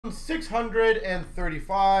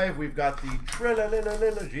1,635. We've got the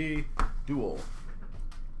Trilogy Duel.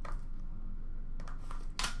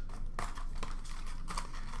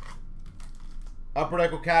 Upper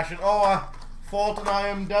Deck will cash in. Oh, Fulton, I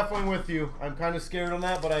am definitely with you. I'm kind of scared on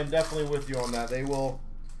that, but I'm definitely with you on that. They will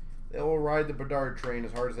ride the Bedard train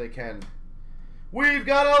as hard as they can. We've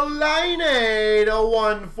got a Line-8, a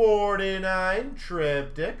 149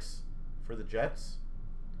 Triptychs for the Jets.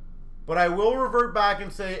 But I will revert back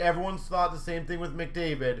and say everyone's thought the same thing with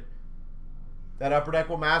McDavid. That Upper Deck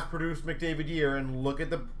will mass produce McDavid year, and look at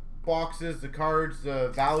the boxes, the cards, the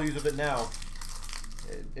values of it now.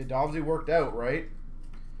 It obviously worked out, right?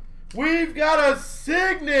 We've got a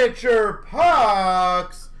signature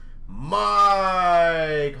pucks,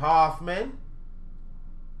 Mike Hoffman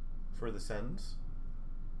for the Sens.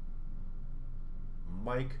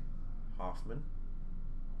 Mike Hoffman.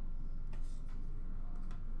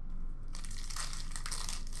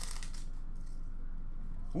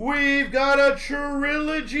 We've got a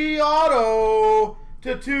Trilogy auto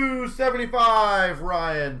to 275,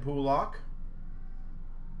 Ryan Pulock.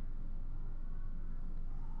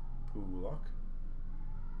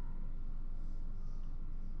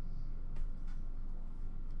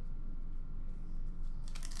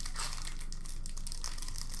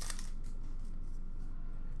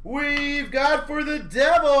 We've got for the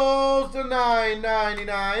Devils the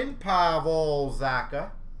 $9.99 Pavel Zacha.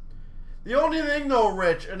 The only thing though,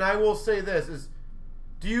 Rich, and I will say this, is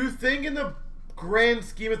do you think in the grand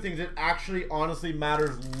scheme of things it actually honestly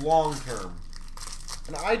matters long term?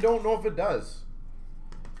 And I don't know if it does.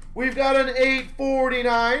 We've got an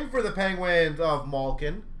 $8.49 for the Penguins of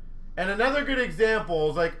Malkin. And another good example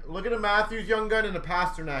is like, look at a Matthews Young Gun and a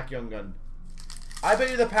Pasternak Young Gun. I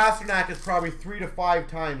bet you the Pasternak is probably 3 to 5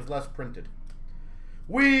 times less printed.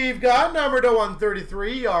 We've got number to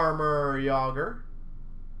 133, Jaromir Jagr.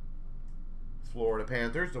 Florida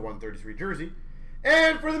Panthers, the 133 jersey.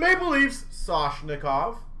 And for the Maple Leafs,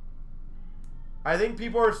 Soshnikov. I think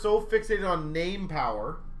people are so fixated on name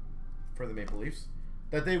power for the Maple Leafs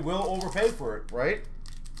that they will overpay for it, right?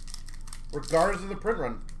 Regardless of the print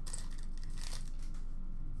run.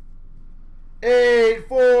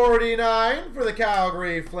 $8.49 for the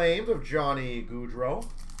Calgary Flames of Johnny Gaudreau.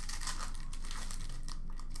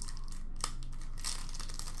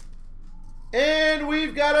 And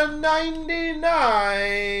we've got a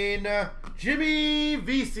 99 Jimmy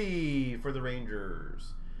Vesey for the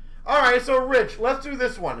Rangers. All right, so Rich, let's do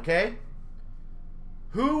this one, okay?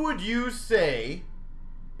 Who would you say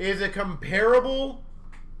is a comparable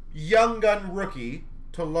Young Gun rookie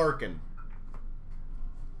to Larkin?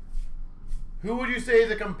 Who would you say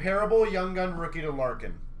is a comparable Young Gun rookie to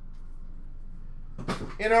Larkin?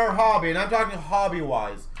 In our hobby, and I'm talking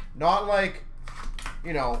hobby-wise, not like,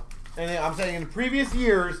 you know, and I'm saying in previous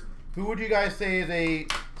years, who would you guys say is a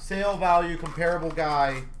sale value comparable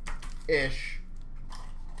guy-ish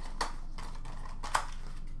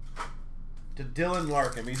to Dylan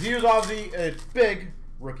Larkin? Because he was obviously a big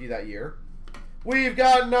rookie that year. We've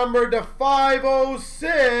got number to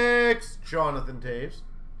 506, Jonathan Toews.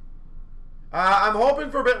 I'm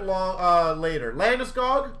hoping for a bit long later.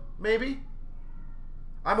 Landeskog, maybe?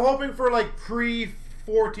 I'm hoping for like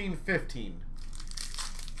pre-14, 15.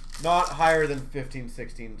 Not higher than 15,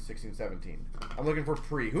 16, 16, 17. I'm looking for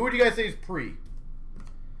pre. Who would you guys say is pre?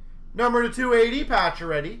 Number to 280,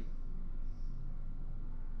 Pacioretty.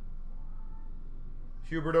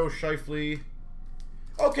 Huberdeau, Scheifele.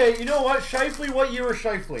 Okay, you know what? Scheifele, what year was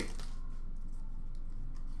Scheifele?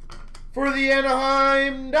 For the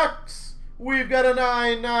Anaheim Ducks, we've got a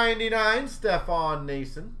 $9.99 Stefan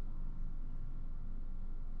Nason.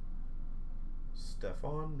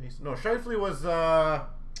 Stefan Nason. No, Scheifele was,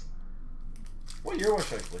 what year was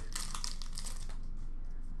Scheifele?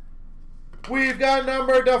 We've got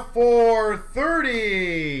number to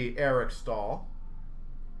 430, Eric Stahl.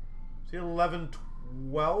 See, 11,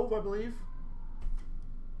 12, I believe.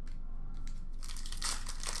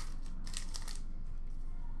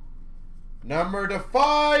 Number to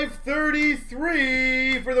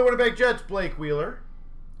 533 for the Winnipeg Jets, Blake Wheeler.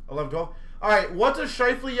 11, 12. All right, what's a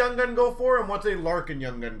Scheifele Young Gun go for, and what's a Larkin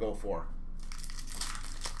Young Gun go for?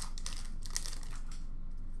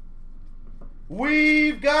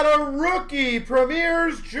 We've got a rookie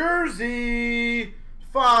Premier's jersey,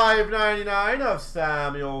 $5.99 of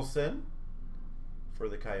Samuelson for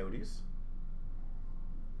the Coyotes.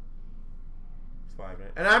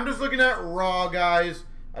 $5.99. And I'm just looking at raw, guys.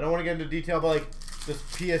 I don't want to get into detail, but like this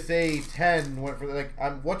PSA 10 went for like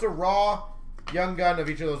what's a raw Young Gun of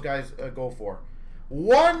each of those guys go for?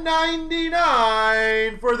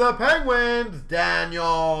 $199 for the Penguins,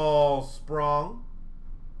 Daniel Sprong.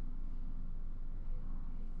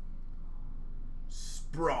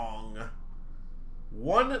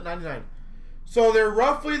 $1.99. So they're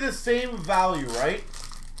roughly the same value, right?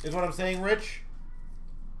 Is what I'm saying, Rich?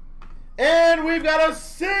 And we've got a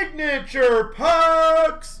signature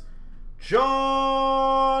pucks,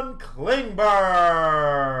 John Klingberg,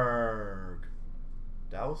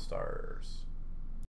 Dallas Stars.